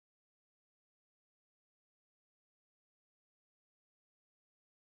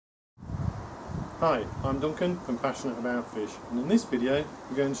Hi, I'm Duncan from Passionate About Fish, and in this video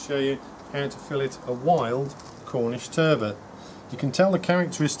we're going to show you how to fillet a wild Cornish turbot. You can tell the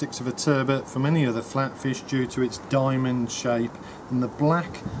characteristics of a turbot from any other flatfish due to its diamond shape, and the black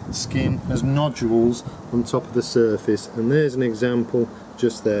skin has nodules on top of the surface, and there's an example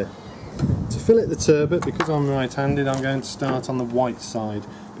just there. To fillet the turbot, because I'm right-handed, I'm going to start on the white side.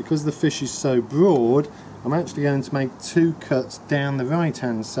 Because the fish is so broad, I'm actually going to make two cuts down the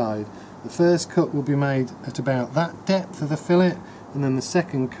right-hand side. The first cut will be made at about that depth of the fillet, and then the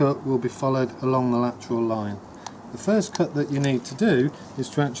second cut will be followed along the lateral line. The first cut that you need to do is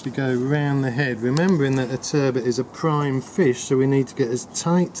to actually go round the head, remembering that a turbot is a prime fish, so we need to get as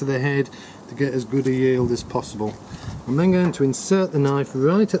tight to the head to get as good a yield as possible. I'm then going to insert the knife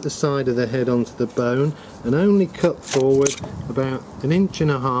right at the side of the head onto the bone and only cut forward about 1.5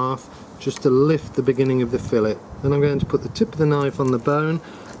 inches just to lift the beginning of the fillet. Then I'm going to put the tip of the knife on the bone,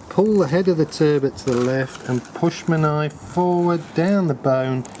 pull the head of the turbot to the left and push my knife forward down the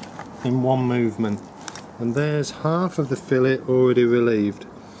bone in one movement. And there's half of the fillet already relieved.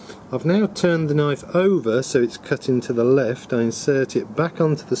 I've now turned the knife over so it's cutting to the left. I insert it back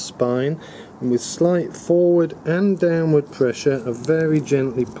onto the spine, and with slight forward and downward pressure I very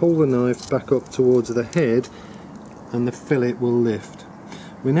gently pull the knife back up towards the head, and the fillet will lift.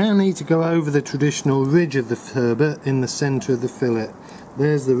 We now need to go over the traditional ridge of the turbot in the centre of the fillet.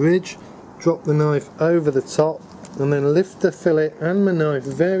 There's the ridge. Drop the knife over the top and then lift the fillet and my knife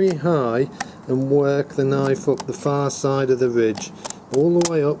very high and work the knife up the far side of the ridge all the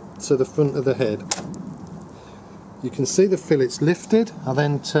way up to the front of the head. You can see the fillet's lifted. I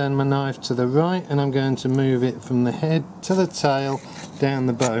then turn my knife to the right and I'm going to move it from the head to the tail down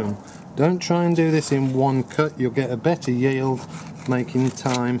the bone. Don't try and do this in one cut, you'll get a better yield making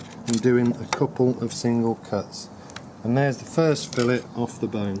time and doing a couple of single cuts. And there's the first fillet off the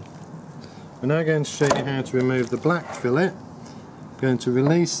bone. We're now going to show you how to remove the black fillet. I'm going to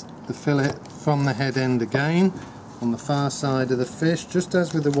release the fillet from the head end again on the far side of the fish. Just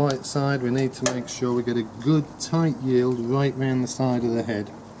as with the white side, we need to make sure we get a good tight yield right round the side of the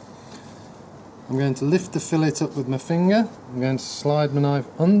head. I'm going to lift the fillet up with my finger. I'm going to slide my knife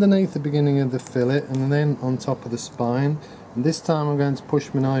underneath the beginning of the fillet and then on top of the spine. And this time I'm going to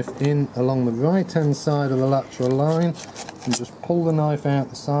push my knife in along the right hand side of the lateral line and just pull the knife out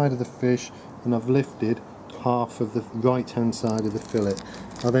the side of the fish, and I've lifted half of the right hand side of the fillet.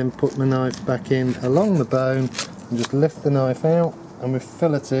 I then put my knife back in along the bone and just lift the knife out, and we've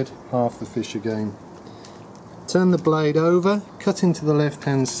filleted half the fish again. Turn the blade over, cut into the left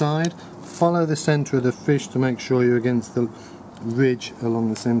hand side, follow the centre of the fish to make sure you're against the ridge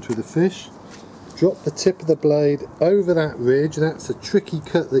along the centre of the fish. Drop the tip of the blade over that ridge. That's a tricky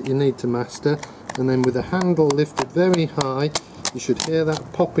cut that you need to master, and then with the handle lifted very high you should hear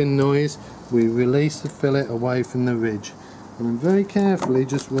that popping noise. We release the fillet away from the ridge, and then very carefully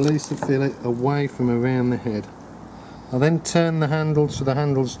just release the fillet away from around the head. I then turn the handles to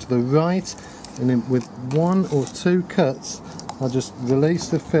the right, and then with 1 or 2 cuts I'll just release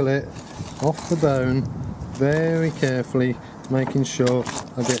the fillet off the bone very carefully, making sure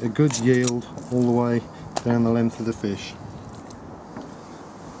I get a good yield all the way down the length of the fish.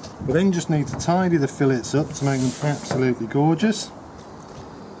 We then just need to tidy the fillets up to make them absolutely gorgeous.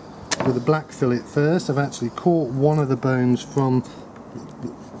 With the black fillet first, I've actually caught one of the bones from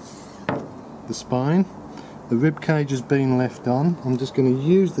the spine. The rib cage has been left on. I'm just going to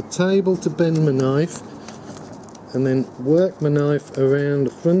use the table to bend my knife and then work my knife around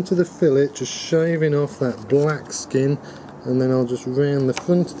the front of the fillet, just shaving off that black skin, and then I'll just round the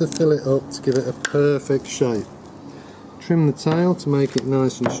front of the fillet up to give it a perfect shape. Trim the tail to make it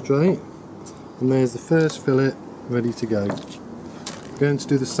nice and straight, and there's the first fillet ready to go. I'm going to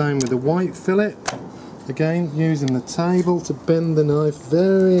do the same with the white fillet, again using the table to bend the knife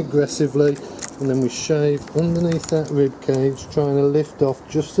very aggressively, and then we shave underneath that rib cage, trying to lift off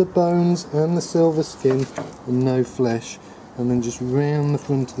just the bones and the silver skin and no flesh, and then just round the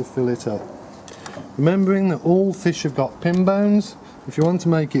front of the fillet up. Remembering that all fish have got pin bones. If you want to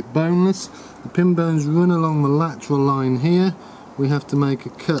make it boneless, the pin bones run along the lateral line here. We have to make a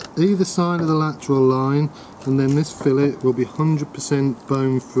cut either side of the lateral line, and then this fillet will be 100%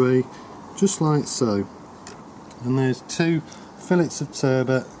 bone free, just like so. And there's 2 fillets of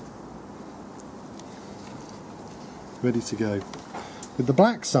turbot ready to go. With the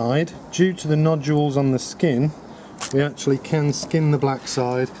black side, due to the nodules on the skin, we actually can skin the black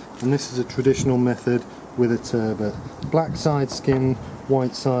side, and this is a traditional method with a turbot. Black side skinned,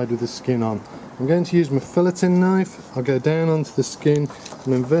 white side with the skin on. I'm going to use my filleting knife. I'll go down onto the skin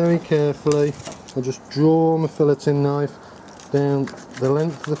and then very carefully I'll just draw my filleting knife down the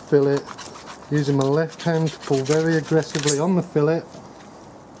length of the fillet Using my left hand to pull very aggressively on the fillet.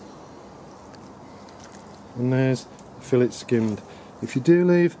 And there's the fillet skimmed. If you do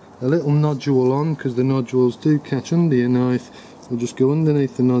leave a little nodule on, because the nodules do catch under your knife, we'll just go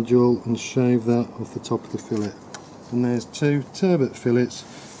underneath the nodule and shave that off the top of the fillet. And there's 2 turbot fillets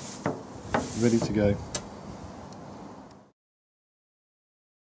ready to go.